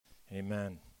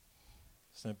Amen.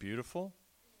 Isn't that beautiful?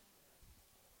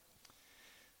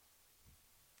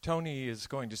 Tony is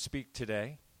going to speak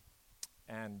today,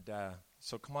 and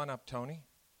so come on up, Tony.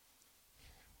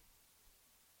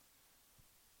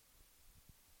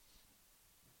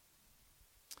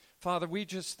 Father, we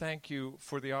just thank you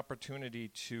for the opportunity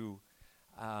to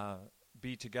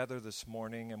be together this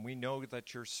morning, and we know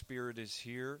that your Spirit is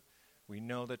here. We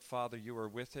know that, Father, you are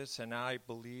with us, and I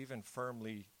believe and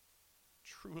firmly,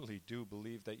 truly do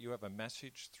believe that you have a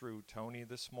message through Tony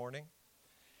this morning.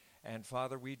 And,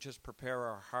 Father, we just prepare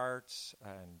our hearts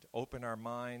and open our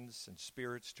minds and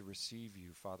spirits to receive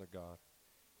you, Father God.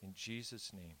 In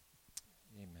Jesus' name,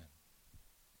 amen.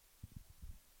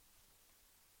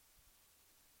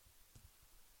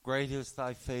 Great is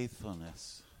thy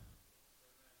faithfulness.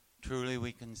 Truly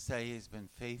we can say he's been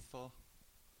faithful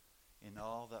in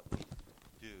all that we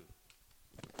do.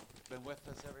 He's been with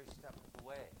us every step of the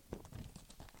way.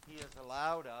 He has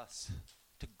allowed us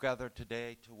to gather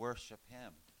today to worship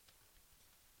him,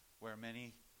 where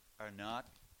many are not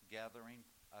gathering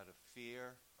out of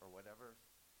fear or whatever's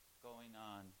going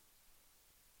on.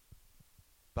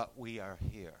 But we are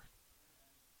here.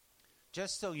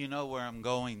 Just so you know where I'm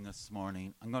going this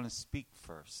morning, I'm going to speak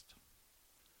first.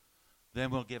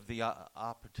 Then we'll give the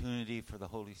opportunity for the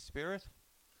Holy Spirit,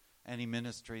 any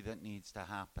ministry that needs to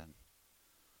happen.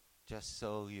 Just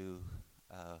so you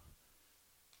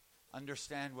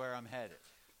understand where I'm headed.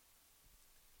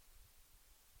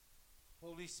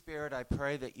 Holy Spirit, I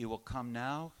pray that you will come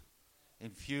now,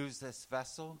 infuse this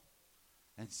vessel,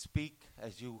 and speak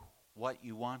as what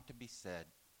you want to be said.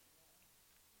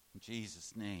 In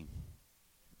Jesus' name.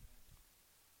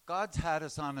 God's had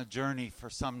us on a journey for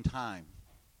some time.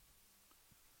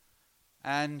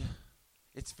 And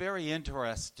it's very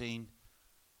interesting.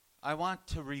 I want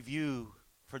to review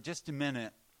for just a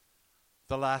minute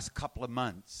the last couple of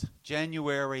months,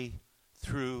 January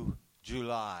through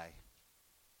July.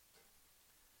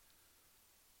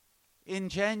 In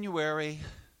January,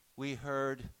 we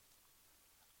heard,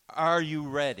 "Are you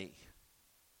ready?"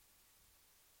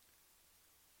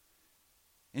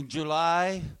 In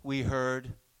July, we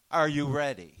heard, "Are you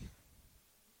ready?"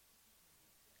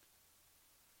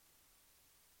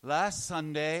 Last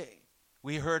Sunday,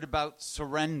 we heard about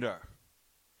surrender.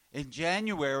 In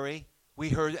January, we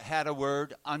had a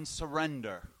word on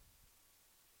surrender.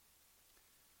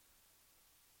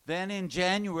 Then in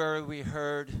January, we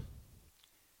heard,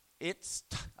 it's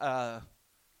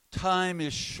time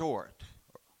is short.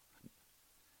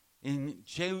 In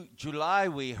July,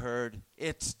 we heard,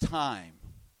 it's time.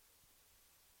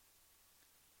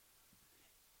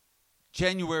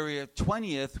 January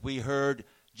 20th, we heard,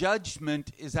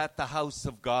 judgment is at the house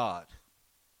of God.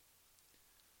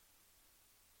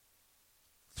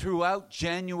 Throughout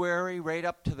January, right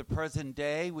up to the present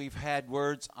day, we've had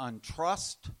words on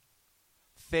trust,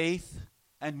 faith,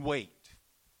 and wait.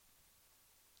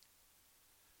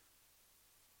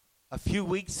 A few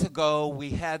weeks ago,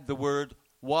 we had the word,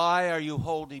 why are you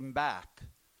holding back?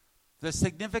 The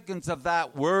significance of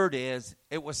that word is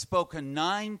it was spoken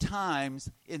 9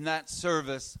 times in that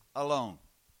service alone.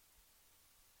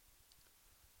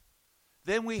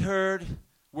 Then we heard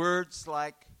words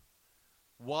like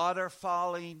water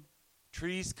falling,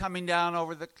 trees coming down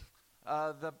over the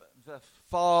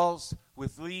falls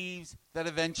with leaves that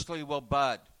eventually will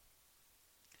bud.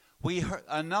 We heard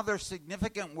another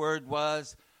significant word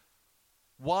was,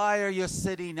 why are you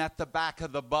sitting at the back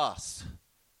of the bus?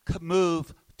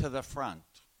 Move to the front.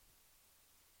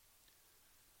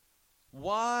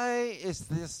 Why is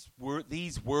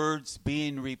these words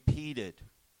being repeated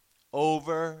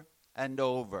over and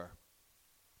over?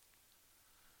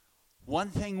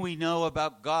 One thing we know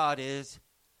about God is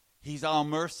he's all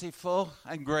merciful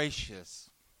and gracious,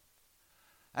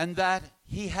 and that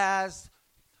he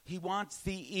wants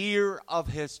the ear of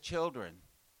his children.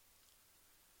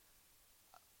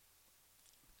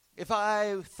 If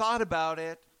I thought about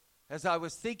it, as I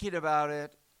was thinking about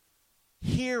it,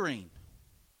 hearing,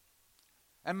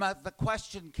 and the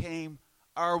question came,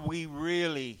 are we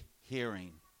really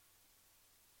hearing?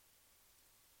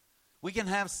 We can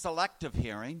have selective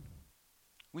hearing.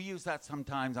 We use that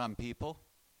sometimes on people.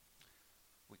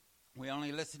 We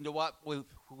only listen to what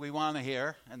we want to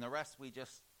hear, and the rest we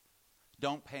just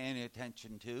don't pay any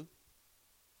attention to.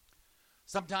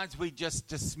 Sometimes we just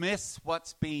dismiss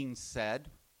what's being said.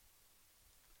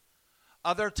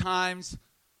 Other times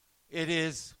it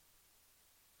is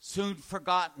soon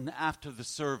forgotten after the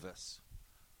service.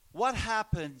 What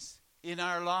happens in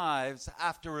our lives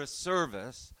after a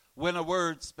service when a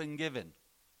word's been given?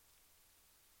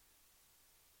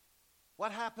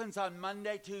 What happens on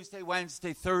Monday, Tuesday,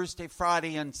 Wednesday, Thursday,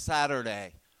 Friday, and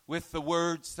Saturday with the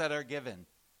words that are given?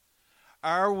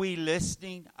 Are we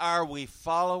listening? Are we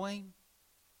following?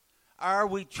 Are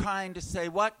we trying to say,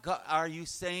 what God, are you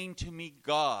saying to me,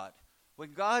 God?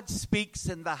 When God speaks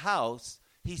in the house,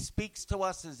 he speaks to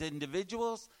us as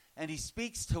individuals, and he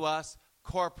speaks to us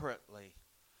corporately.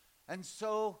 And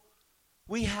so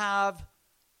we have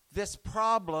this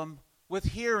problem with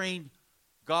hearing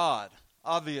God,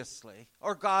 obviously,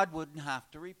 or God wouldn't have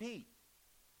to repeat.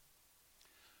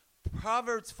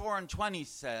 Proverbs 4:20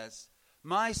 says,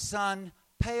 my son,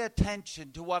 pay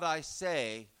attention to what I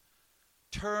say.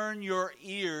 Turn your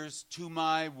ears to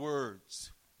my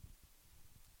words.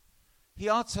 He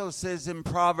also says in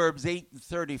Proverbs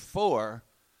 8:34,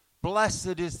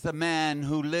 blessed is the man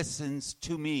who listens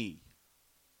to me.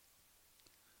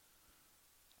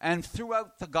 And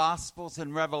throughout the Gospels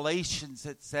and Revelations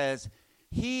it says,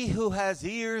 he who has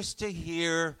ears to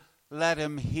hear, let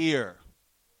him hear.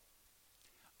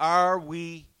 Are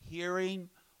we hearing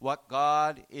what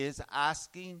God is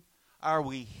asking? Are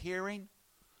we hearing?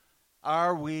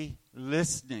 Are we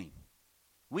listening?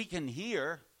 We can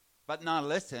hear, but not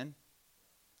listen.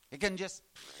 It can just,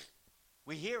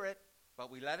 we hear it,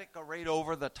 but we let it go right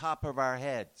over the top of our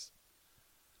heads.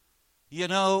 You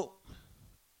know,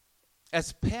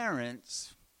 as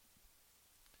parents,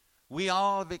 we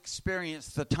all have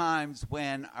experienced the times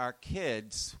when our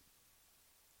kids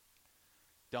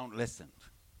don't listen.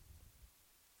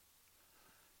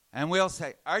 And we'll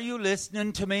say, are you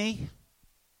listening to me?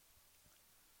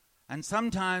 And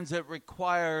sometimes it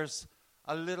requires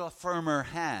a little firmer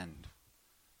hand.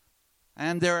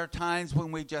 And there are times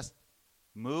when we just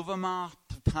move them off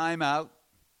to time out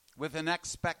with an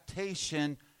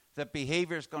expectation that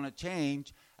behavior is going to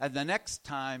change. And the next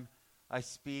time I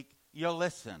speak, you'll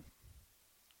listen.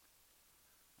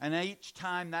 And each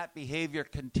time that behavior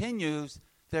continues,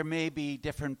 there may be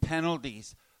different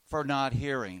penalties for not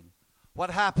hearing.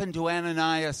 What happened to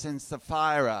Ananias and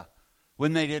Sapphira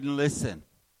when they didn't listen?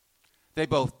 They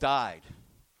both died.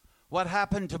 What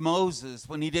happened to Moses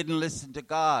when he didn't listen to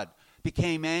God?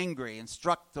 Became angry and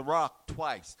struck the rock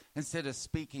twice instead of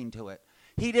speaking to it.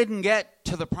 He didn't get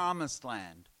to the promised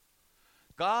land.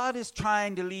 God is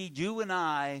trying to lead you and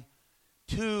I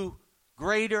to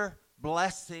greater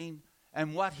blessing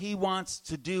and what he wants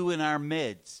to do in our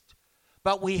midst.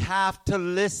 But we have to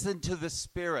listen to the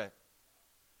Spirit.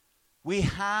 We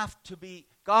have to be,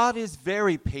 God is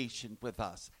very patient with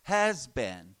us, has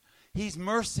been. He's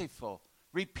merciful,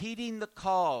 repeating the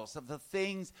calls of the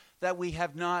things that we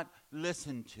have not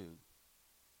listened to.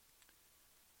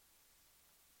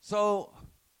 So,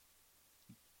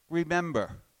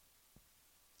 remember,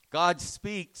 God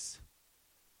speaks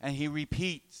and he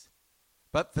repeats,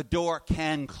 but the door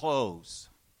can close.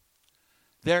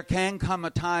 There can come a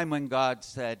time when God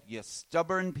said, you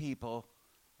stubborn people,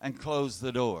 and close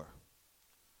the door.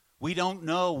 We don't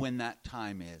know when that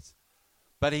time is.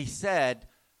 But he said,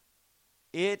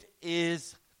 it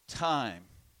is time.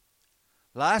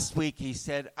 Last week he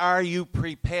said, are you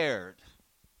prepared?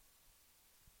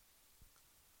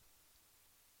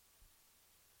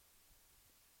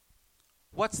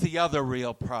 What's the other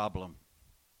real problem?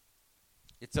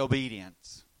 It's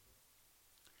obedience.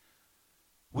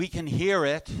 We can hear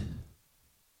it,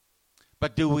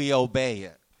 but do we obey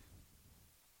it?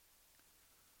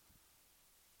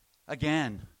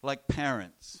 Again, like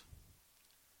parents,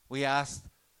 we ask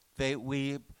them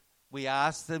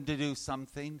to do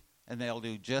something, and they'll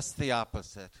do just the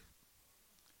opposite.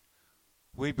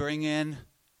 We bring in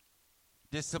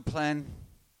discipline,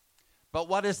 but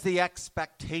what is the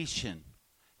expectation?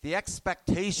 The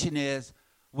expectation is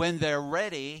when they're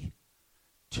ready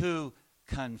to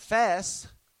confess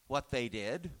what they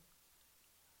did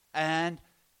and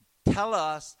tell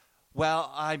us,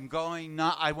 well, I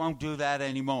won't do that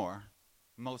anymore.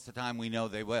 Most of the time we know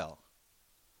they will.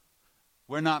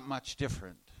 We're not much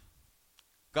different.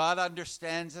 God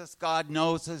understands us. God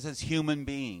knows us as human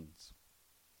beings.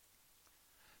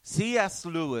 C.S.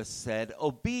 Lewis said,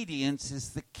 obedience is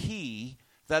the key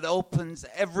that opens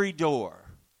every door.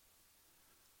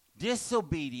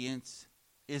 Disobedience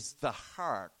is the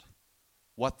heart,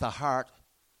 what the heart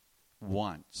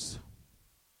wants.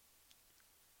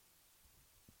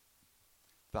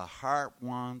 The heart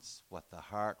wants what the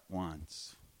heart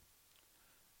wants.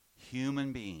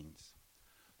 Human beings.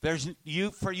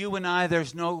 For you and I,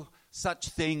 there's no such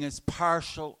thing as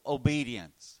partial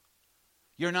obedience.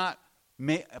 You're not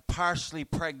partially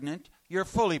pregnant, you're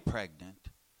fully pregnant.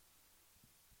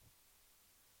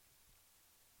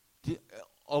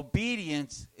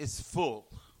 Obedience is full.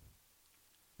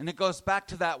 And it goes back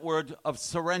to that word of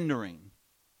surrendering.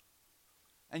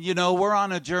 And you know, we're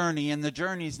on a journey, and the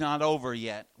journey's not over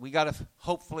yet. We got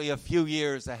hopefully a few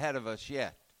years ahead of us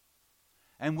yet.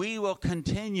 And we will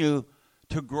continue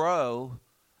to grow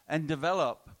and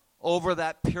develop over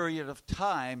that period of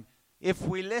time if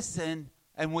we listen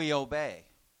and we obey.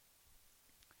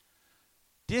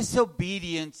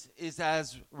 Disobedience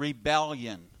is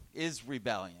rebellion.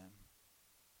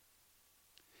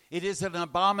 It is an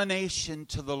abomination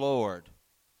to the Lord.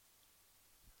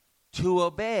 To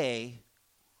obey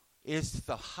is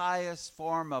the highest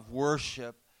form of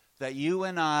worship that you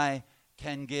and I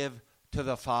can give to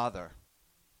the Father.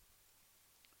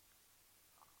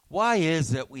 Why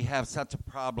is it we have such a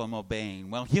problem obeying?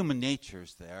 Well, human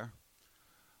nature's there.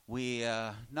 We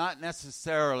not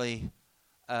necessarily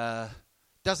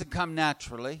doesn't come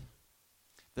naturally.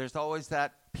 There's always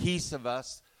that piece of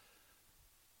us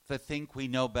that think we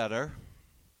know better.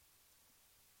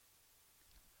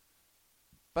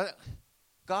 But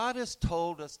God has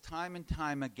told us time and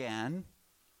time again,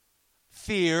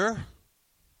 fear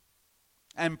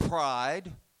and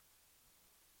pride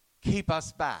keep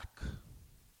us back.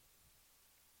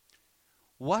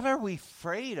 What are we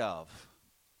afraid of?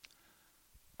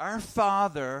 Our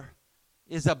Father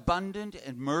is abundant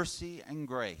in mercy and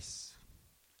grace.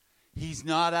 He's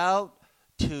not out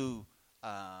to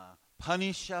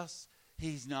punish us.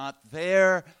 He's not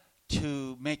there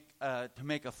to make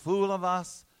a fool of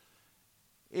us.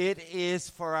 It is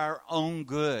for our own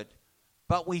good.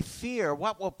 But we fear,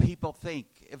 what will people think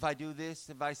if I do this,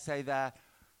 if I say that?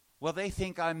 Will they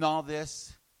think I'm all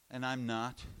this and I'm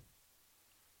not?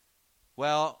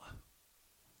 Well,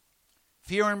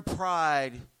 fear and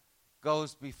pride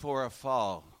goes before a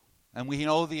fall. And we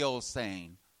know the old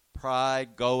saying,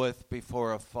 pride goeth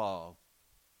before a fall.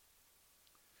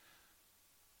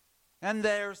 And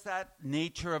there's that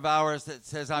nature of ours that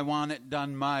says, I want it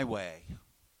done my way.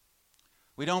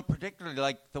 We don't particularly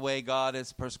like the way God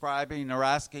is prescribing or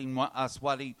asking us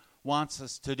what he wants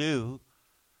us to do,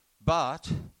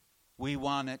 but we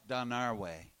want it done our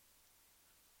way.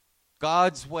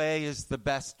 God's way is the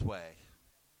best way.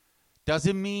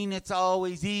 Doesn't mean it's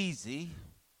always easy.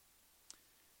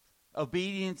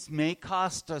 Obedience may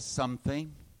cost us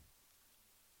something,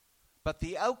 but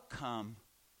the outcome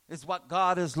is what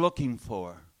God is looking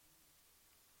for.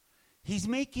 He's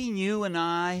making you and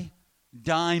I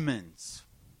diamonds.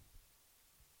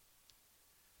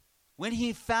 When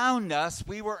he found us,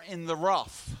 we were in the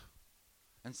rough.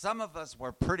 And some of us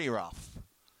were pretty rough.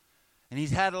 And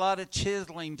he's had a lot of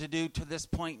chiseling to do to this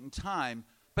point in time,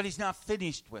 but he's not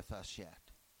finished with us yet.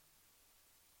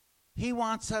 He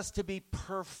wants us to be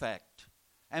perfect.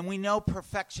 And we know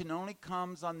perfection only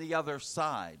comes on the other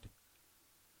side.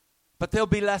 But there'll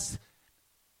be less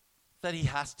that he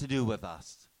has to do with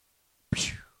us.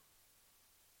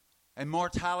 And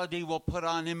mortality will put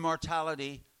on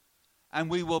immortality, and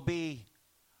we will be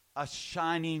a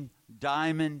shining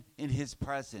diamond in his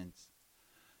presence.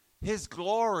 His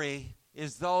glory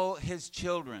is though his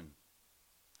children.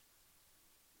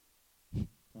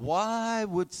 Why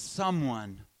would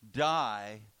someone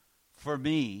die for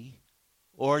me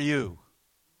or you?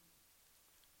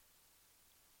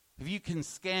 If you can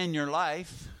scan your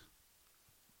life,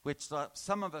 which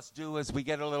some of us do as we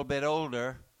get a little bit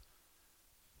older,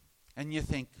 and you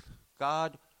think,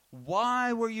 God,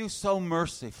 why were you so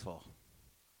merciful?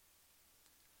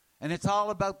 And it's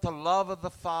all about the love of the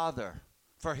Father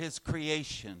for his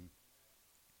creation.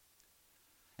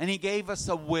 And he gave us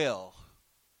a will.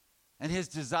 And his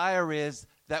desire is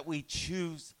that we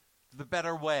choose the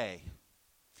better way.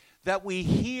 That we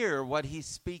hear what he's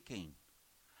speaking.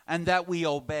 And that we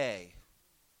obey.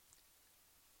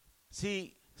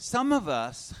 See, some of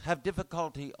us have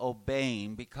difficulty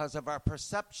obeying because of our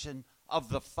perception of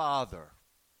the Father.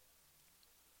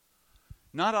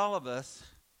 Not all of us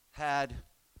had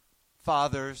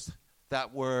fathers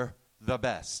that were the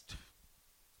best.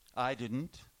 I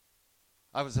didn't.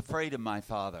 I was afraid of my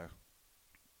father.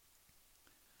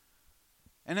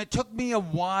 And it took me a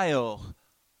while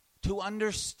to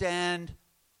understand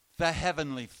the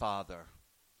Heavenly Father,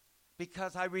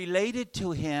 because I related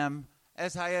to him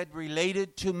as I had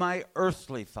related to my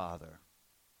earthly father.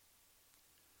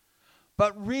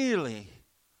 But really,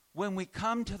 when we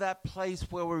come to that place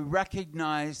where we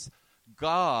recognize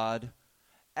God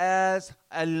as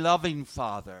a loving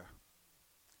Father,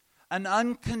 an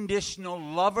unconditional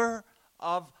lover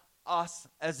of us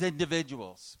as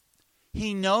individuals.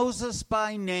 He knows us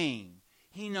by name.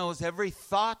 He knows every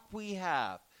thought we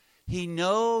have. He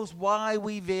knows why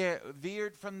we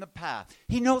veered from the path.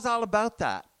 He knows all about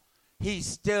that. He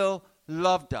still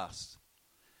loved us.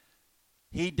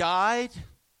 He died.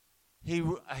 He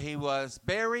was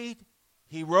buried.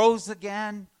 He rose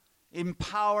again in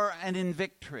power and in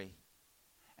victory.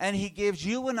 And he gives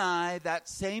you and I that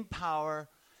same power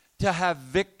to have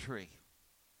victory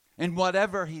in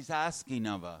whatever he's asking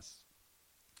of us.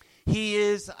 He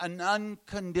is an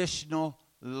unconditional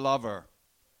lover.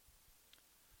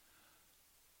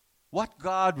 What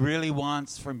God really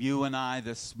wants from you and I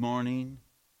this morning,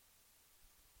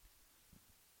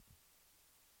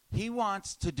 he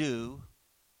wants to do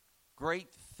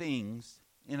great things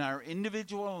in our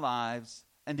individual lives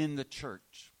and in the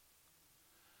church.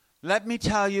 Let me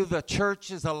tell you, the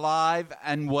church is alive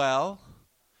and well.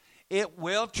 It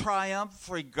will triumph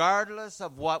regardless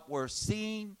of what we're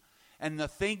seeing and the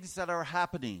things that are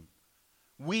happening.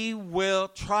 We will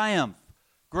triumph.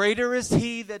 Greater is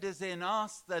he that is in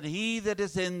us than he that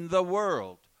is in the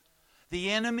world.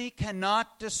 The enemy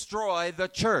cannot destroy the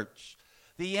church.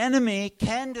 The enemy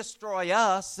can destroy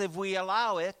us if we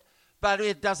allow it, but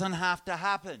it doesn't have to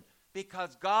happen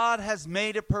because God has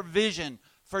made a provision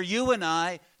for you and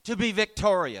I to be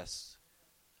victorious.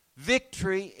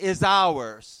 Victory is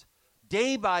ours,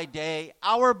 day by day,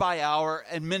 hour by hour,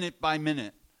 and minute by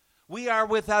minute. We are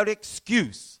without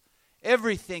excuse.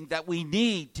 Everything that we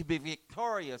need to be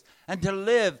victorious and to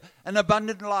live an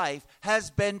abundant life has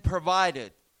been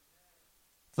provided.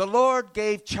 The Lord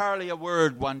gave Charlie a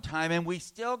word one time, and we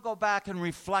still go back and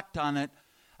reflect on it,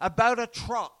 about a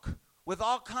truck with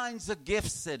all kinds of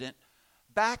gifts in it,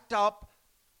 backed up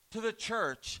to the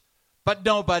church, but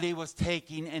nobody was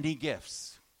taking any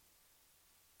gifts.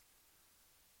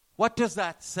 What does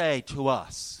that say to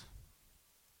us?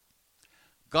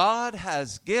 God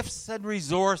has gifts and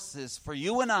resources for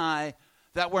you and I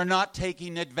that we're not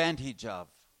taking advantage of.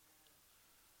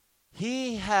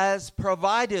 He has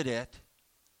provided it.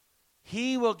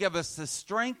 He will give us the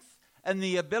strength and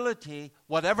the ability,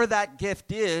 whatever that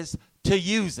gift is, to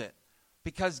use it.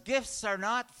 Because gifts are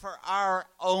not for our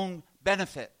own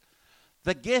benefit.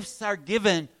 The gifts are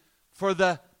given for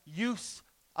the use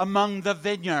among the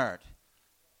vineyard.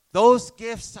 Those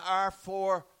gifts are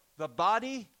for the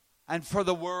body and for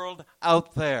the world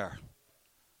out there.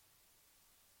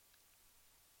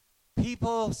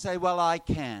 People say, well, I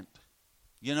can't.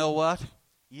 You know what?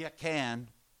 You can.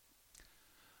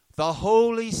 The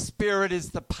Holy Spirit is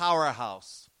the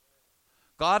powerhouse.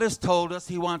 God has told us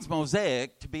he wants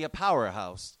Mosaic to be a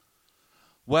powerhouse.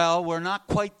 Well, we're not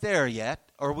quite there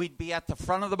yet, or we'd be at the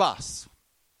front of the bus.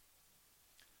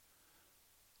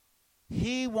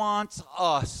 He wants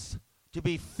us to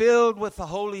be filled with the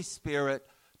Holy Spirit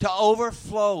to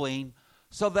overflowing,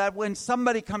 so that when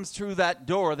somebody comes through that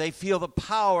door, they feel the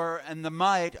power and the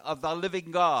might of the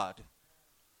living God.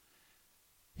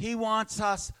 He wants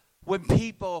us, when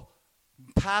people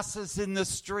passes in the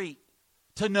street,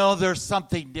 to know there's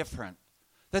something different,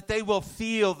 that they will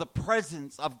feel the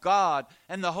presence of God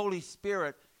and the Holy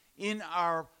Spirit in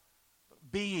our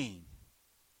being.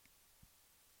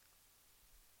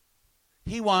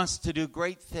 He wants to do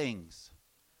great things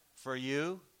for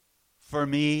you, for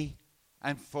me,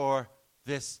 and for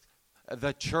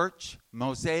the church,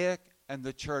 Mosaic, and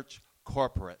the church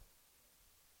corporate.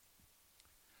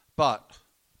 But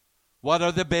what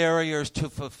are the barriers to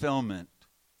fulfillment?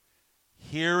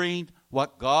 Hearing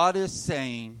what God is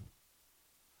saying,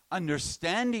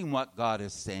 understanding what God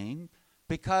is saying,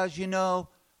 because, you know,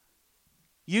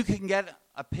 you can get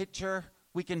a picture,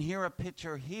 we can hear a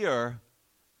picture here.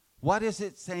 What is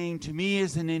it saying to me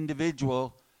as an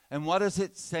individual, and what is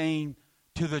it saying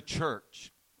to the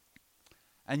church?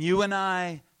 And you and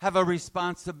I have a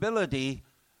responsibility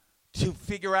to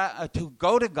figure out, to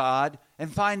go to God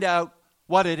and find out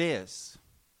what it is.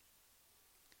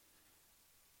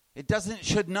 It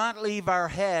should not leave our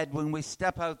head when we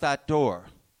step out that door.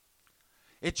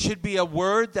 It should be a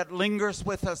word that lingers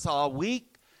with us all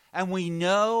week, and we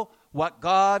know what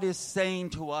God is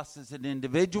saying to us as an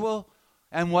individual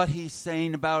and what he's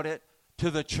saying about it to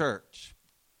the church.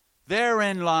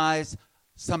 Therein lies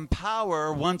some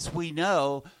power once we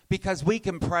know, because we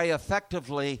can pray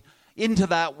effectively into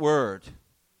that word.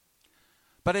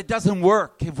 But it doesn't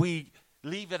work if we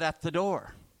leave it at the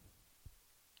door.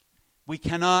 We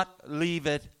cannot leave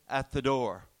it at the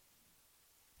door.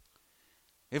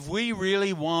 If we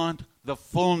really want the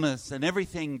fullness and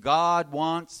everything God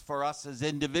wants for us as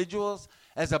individuals,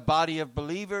 as a body of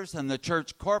believers and the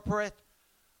church corporate,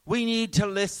 we need to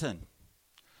listen.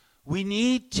 We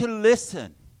need to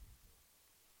listen.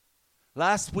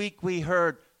 Last week we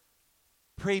heard,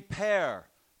 prepare,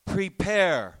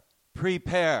 prepare,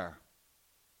 prepare.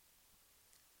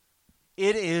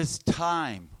 It is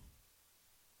time.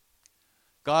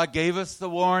 God gave us the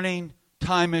warning,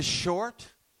 time is short.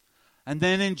 And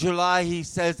then in July he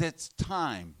says it's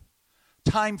time.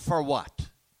 Time for what?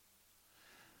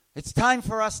 It's time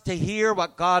for us to hear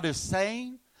what God is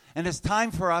saying, and it's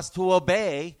time for us to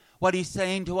obey what he's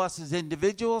saying to us as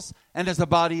individuals and as a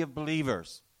body of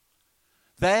believers.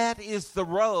 That is the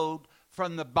road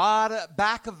from the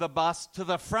back of the bus to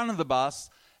the front of the bus,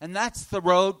 and that's the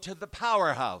road to the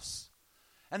powerhouse.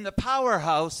 And the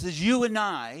powerhouse is you and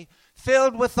I,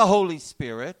 filled with the Holy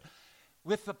Spirit,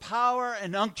 with the power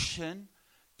and unction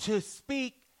to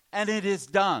speak, and it is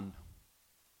done.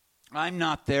 I'm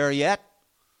not there yet,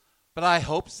 but I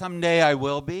hope someday I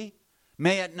will be.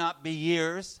 May it not be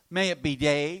years, may it be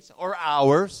days or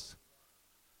hours.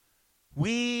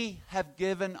 We have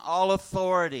given all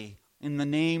authority in the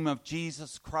name of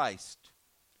Jesus Christ.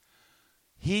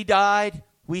 He died,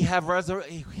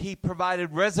 he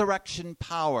provided resurrection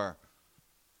power.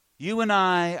 You and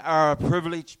I are a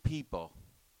privileged people.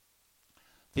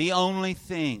 The only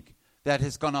thing that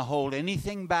is going to hold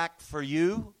anything back for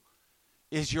you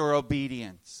is your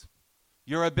obedience.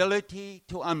 Your ability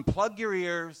to unplug your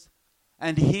ears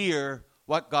and hear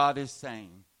what God is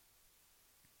saying.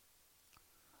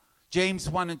 James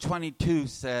 1:22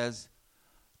 says,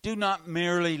 "Do not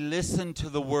merely listen to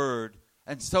the word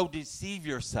and so deceive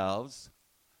yourselves.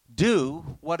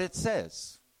 Do what it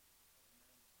says."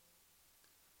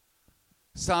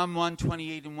 Psalm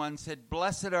 128:1 said,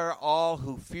 "Blessed are all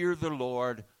who fear the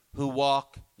Lord, who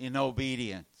walk in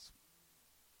obedience."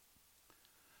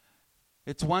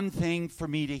 It's one thing for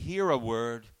me to hear a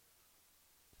word.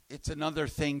 It's another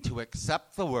thing to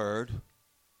accept the word.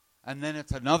 And then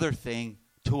it's another thing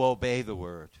to obey the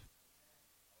word.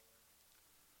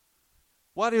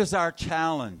 What is our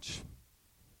challenge?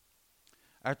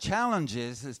 Our challenge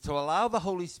is to allow the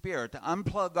Holy Spirit to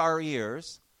unplug our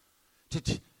ears,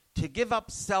 to give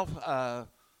up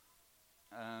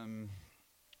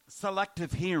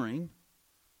selective hearing,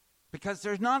 because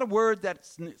there's not a word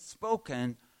that's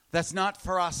spoken that's not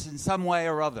for us in some way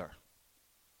or other.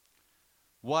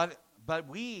 But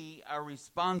we are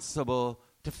responsible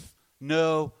to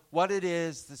know what it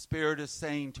is the Spirit is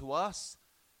saying to us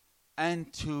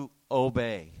and to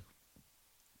obey.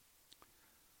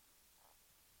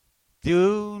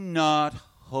 Do not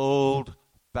hold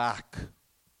back.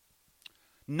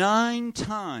 9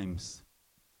 times.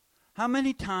 How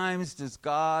many times does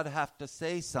God have to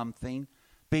say something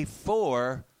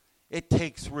before it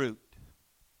takes root?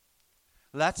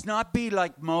 Let's not be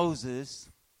like Moses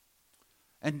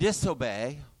and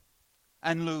disobey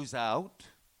and lose out.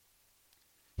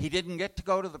 He didn't get to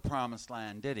go to the promised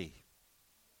land, did he?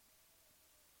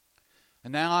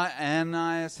 And now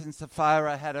Ananias and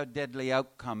Sapphira had a deadly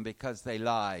outcome because they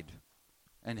lied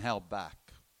and held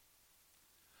back.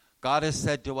 God has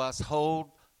said to us,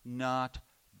 hold not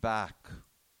back.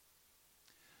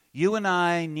 You and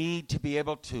I need to be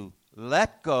able to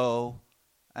let go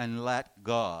and let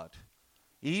God.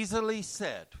 Easily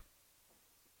said.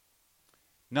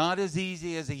 Not as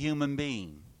easy as a human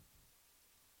being.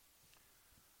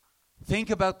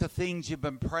 Think about the things you've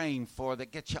been praying for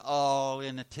that get you all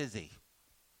in a tizzy.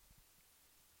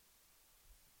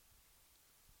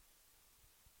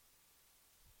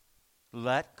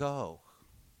 Let go.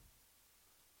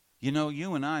 You know,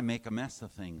 you and I make a mess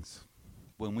of things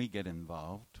when we get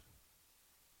involved.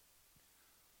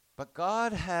 But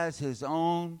God has his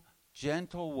own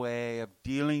gentle way of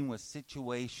dealing with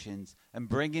situations and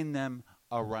bringing them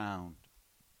around.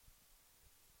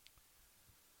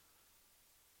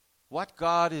 What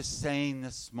God is saying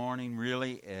this morning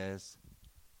really is,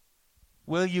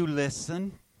 will you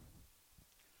listen?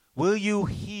 Will you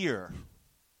hear?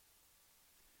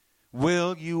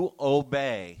 Will you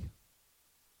obey?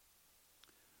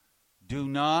 Do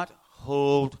not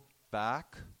hold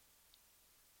back.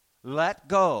 Let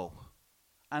go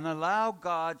and allow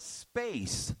God's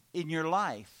space in your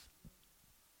life.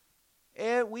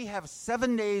 We have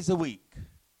 7 days a week.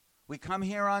 We come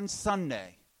here on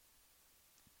Sunday.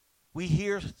 We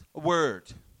hear a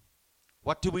word.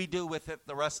 What do we do with it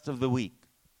the rest of the week?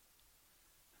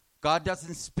 God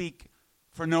doesn't speak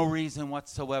for no reason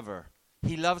whatsoever.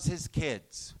 He loves his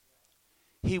kids.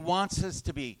 He wants us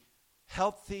to be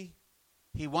healthy.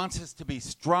 He wants us to be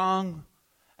strong.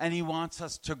 And he wants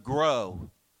us to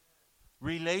grow.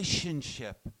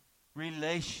 Relationship.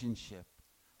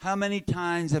 How many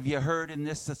times have you heard in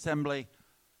this assembly,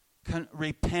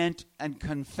 repent and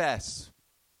confess?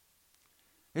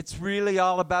 It's really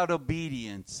all about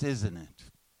obedience, isn't it?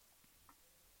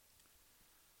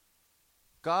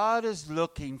 God is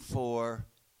looking for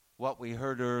what we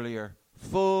heard earlier,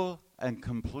 full and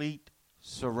complete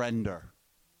surrender.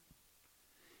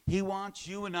 He wants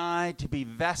you and I to be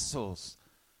vessels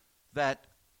that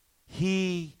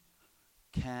he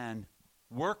can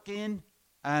work in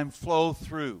and flow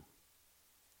through.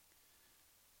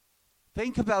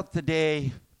 Think about the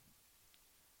day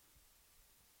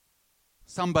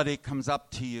somebody comes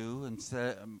up to you and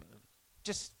says,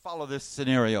 just follow this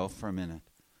scenario for a minute.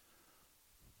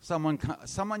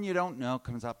 Someone you don't know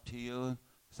comes up to you and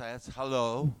says,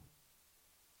 hello.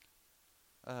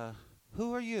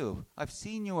 Who are you? I've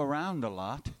seen you around a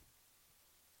lot.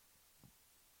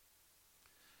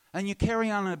 And you carry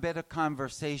on a bit of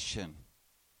conversation.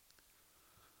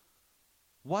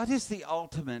 What is the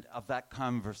ultimate of that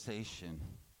conversation?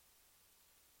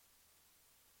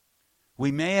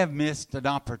 We may have missed an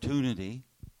opportunity,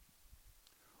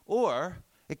 or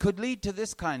it could lead to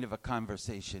this kind of a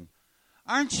conversation.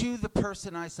 Aren't you the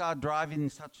person I saw driving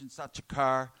such and such a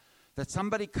car that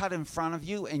somebody cut in front of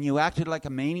you and you acted like a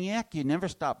maniac? You never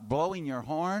stopped blowing your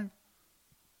horn?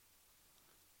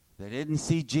 They didn't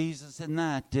see Jesus in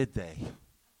that, did they?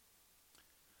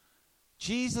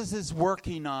 Jesus is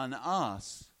working on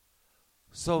us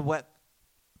so what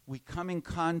we come in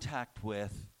contact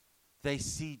with, they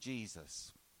see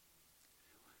Jesus.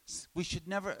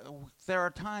 There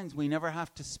are times we never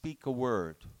have to speak a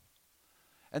word.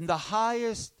 And the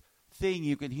highest thing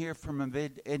you can hear from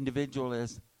an individual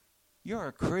is, you're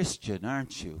a Christian,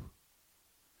 aren't you?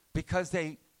 Because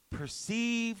they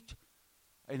perceived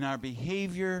in our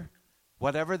behavior,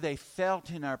 whatever they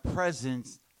felt in our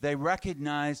presence, they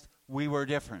recognized we were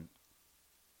different.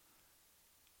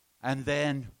 And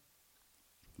then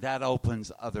that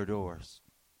opens other doors.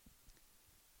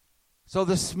 So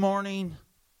this morning,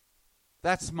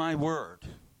 that's my word.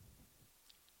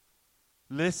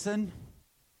 Listen.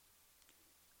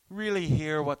 Really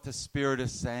hear what the Spirit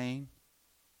is saying.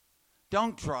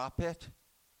 Don't drop it.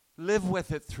 Live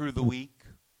with it through the week.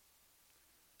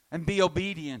 And be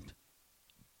obedient.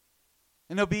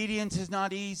 And obedience is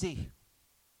not easy.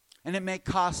 And it may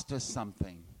cost us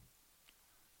something.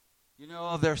 You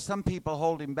know, there's some people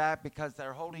holding back because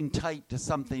they're holding tight to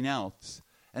something else.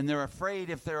 And they're afraid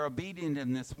if they're obedient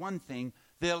in this one thing,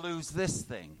 they'll lose this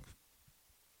thing.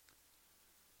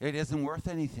 It isn't worth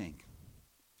anything.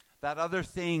 That other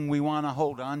thing we want to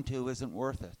hold on to isn't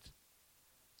worth it.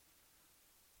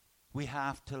 We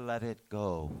have to let it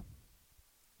go.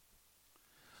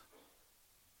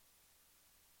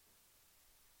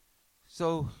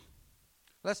 So,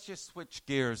 let's just switch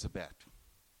gears a bit.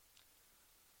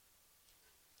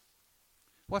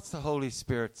 What's the Holy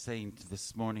Spirit saying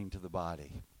this morning to the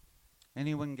body?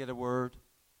 Anyone get a word?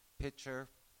 Picture?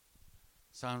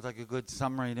 Sounds like a good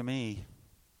summary to me.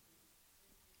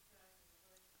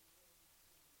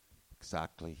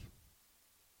 Exactly.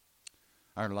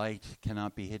 Our light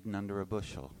cannot be hidden under a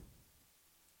bushel.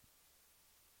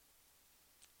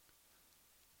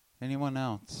 Anyone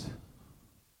else?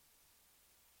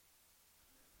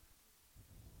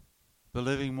 The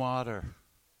living water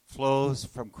flows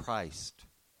from Christ.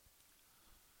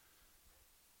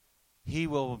 He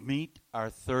will meet our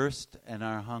thirst and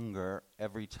our hunger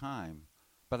every time.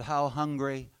 But how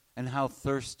hungry and how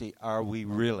thirsty are we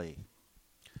really?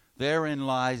 Therein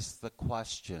lies the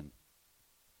question.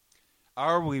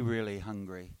 Are we really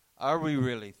hungry? Are we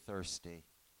really thirsty?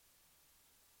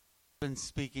 I've been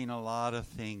speaking a lot of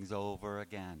things over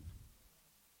again.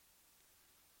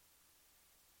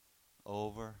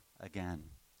 Over again.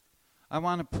 I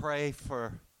want to pray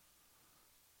for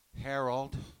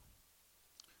Harold.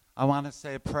 I want to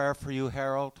say a prayer for you,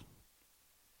 Harold.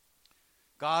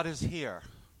 God is here.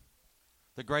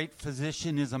 The great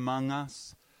physician is among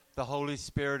us. The Holy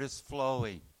Spirit is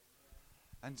flowing.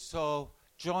 And so,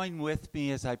 join with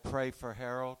me as I pray for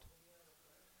Harold.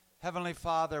 Heavenly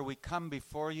Father, we come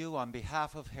before you on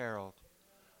behalf of Harold.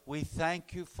 We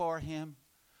thank you for him.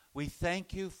 We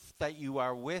thank you that you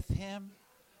are with him.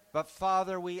 But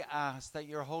Father, we ask that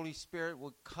your Holy Spirit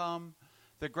would come,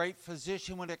 the great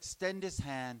physician would extend his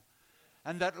hand,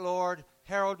 and that, Lord,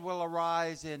 Harold will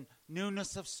arise in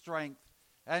newness of strength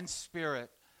and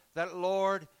spirit. That,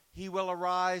 Lord, he will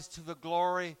arise to the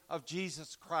glory of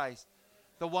Jesus Christ,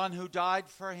 the one who died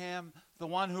for him, the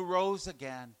one who rose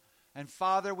again. And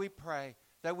Father, we pray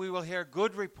that we will hear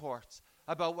good reports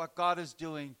about what God is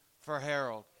doing for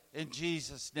Harold. In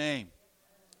Jesus' name.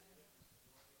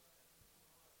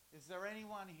 Is there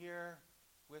anyone here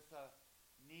with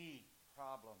a knee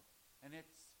problem? And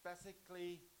it's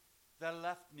basically the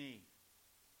left knee.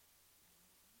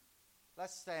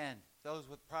 Let's stand. Those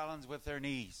with problems with their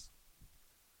knees.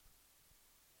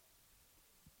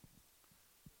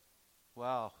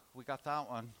 Wow, we got that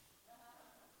one.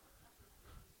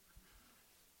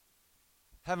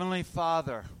 Heavenly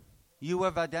Father, you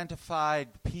have identified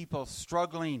people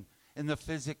struggling in the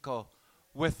physical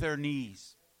with their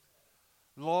knees.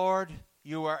 Lord,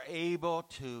 You are able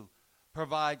to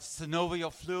provide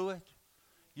synovial fluid.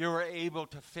 You are able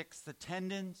to fix the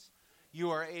tendons.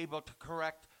 You are able to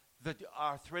correct the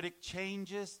arthritic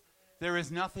changes. There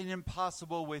is nothing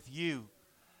impossible with you.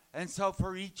 And so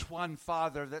for each one,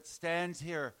 Father, that stands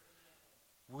here,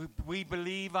 we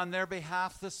believe on their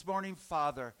behalf this morning,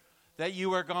 Father, that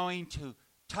you are going to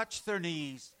touch their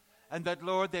knees, and that,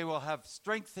 Lord, they will have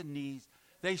strengthened knees.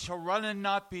 They shall run and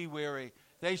not be weary.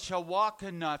 They shall walk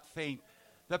and not faint.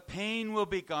 The pain will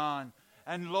be gone.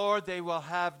 And, Lord, they will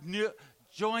have new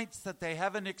joints that they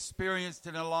haven't experienced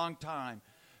in a long time.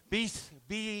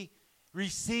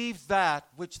 Receive that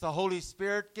which the Holy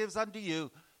Spirit gives unto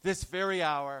you this very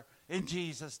hour, in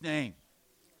Jesus' name.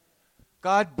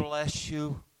 God bless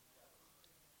you.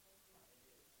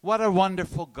 What a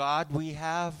wonderful God we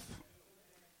have.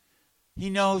 He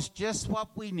knows just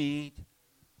what we need,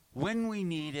 when we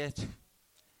need it,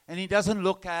 and he doesn't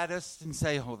look at us and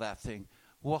say, oh, that thing.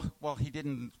 Well, he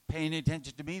didn't pay any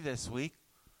attention to me this week,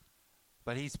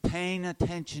 but he's paying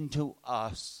attention to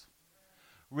us.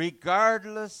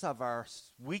 Regardless of our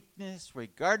weakness,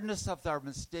 regardless of our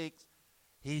mistakes,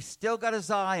 he's still got his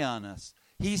eye on us.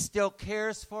 He still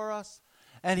cares for us,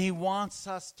 and he wants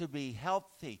us to be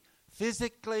healthy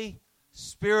physically,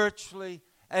 spiritually,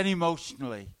 and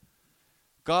emotionally.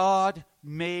 God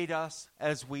made us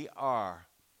as we are,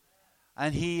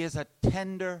 and he is a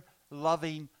tender,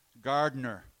 loving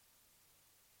gardener.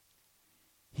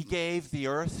 He gave the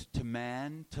earth to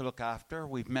man to look after.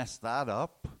 We've messed that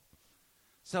up.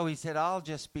 So he said, I'll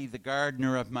just be the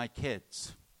gardener of my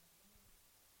kids.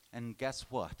 And guess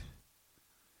what?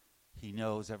 He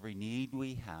knows every need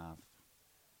we have.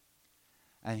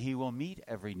 And he will meet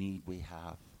every need we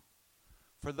have.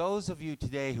 For those of you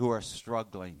today who are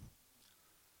struggling,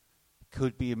 it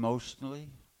could be emotionally.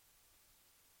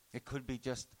 It could be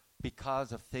just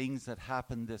because of things that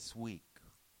happened this week.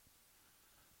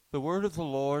 The word of the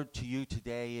Lord to you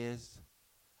today is,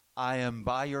 I am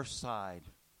by your side.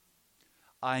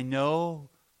 I know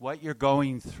what you're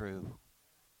going through.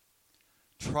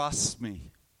 Trust me.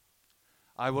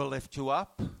 I will lift you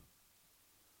up.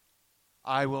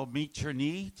 I will meet your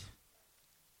need.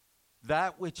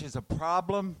 That which is a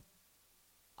problem,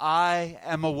 I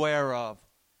am aware of.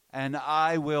 And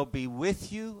I will be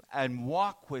with you and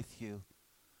walk with you.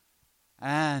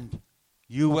 And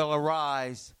you will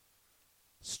arise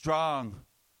strong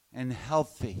and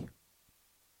healthy.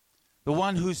 The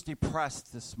one who's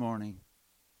depressed this morning.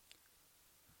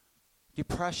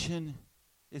 Depression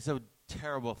is a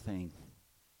terrible thing.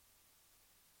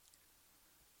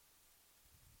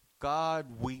 God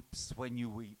weeps when you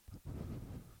weep.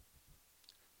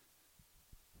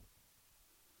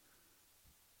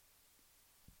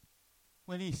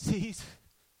 When he sees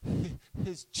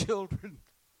his children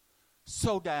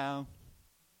so down,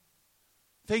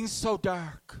 things so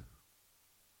dark.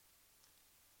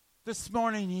 This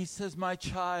morning he says, my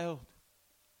child,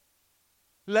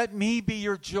 let me be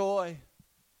your joy.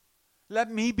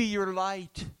 Let me be your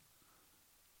light.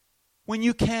 When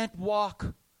you can't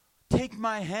walk, take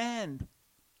my hand.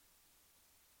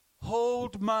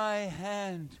 Hold my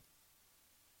hand.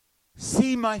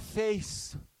 See my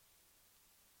face.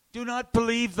 Do not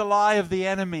believe the lie of the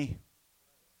enemy.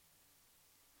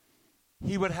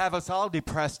 He would have us all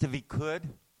depressed if he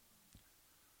could.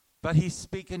 But he's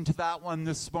speaking to that one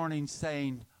this morning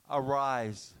saying,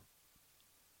 arise.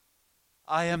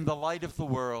 I am the light of the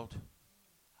world.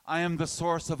 I am the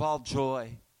source of all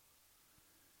joy.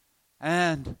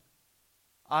 And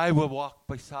I will walk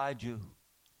beside you.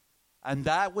 And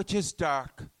that which is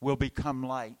dark will become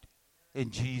light. In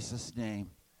Jesus'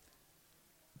 name.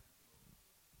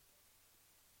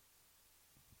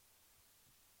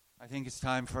 I think it's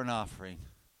time for an offering.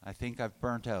 I think I've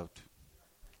burnt out.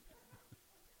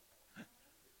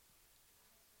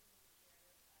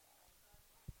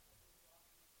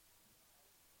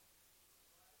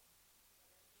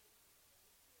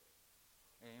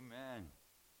 Amen.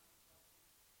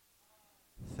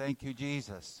 Thank you,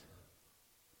 Jesus.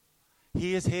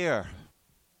 He is here.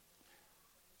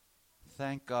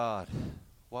 Thank God.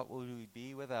 What would we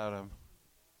be without him?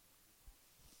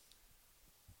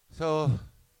 So,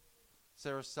 is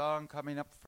there a song coming up?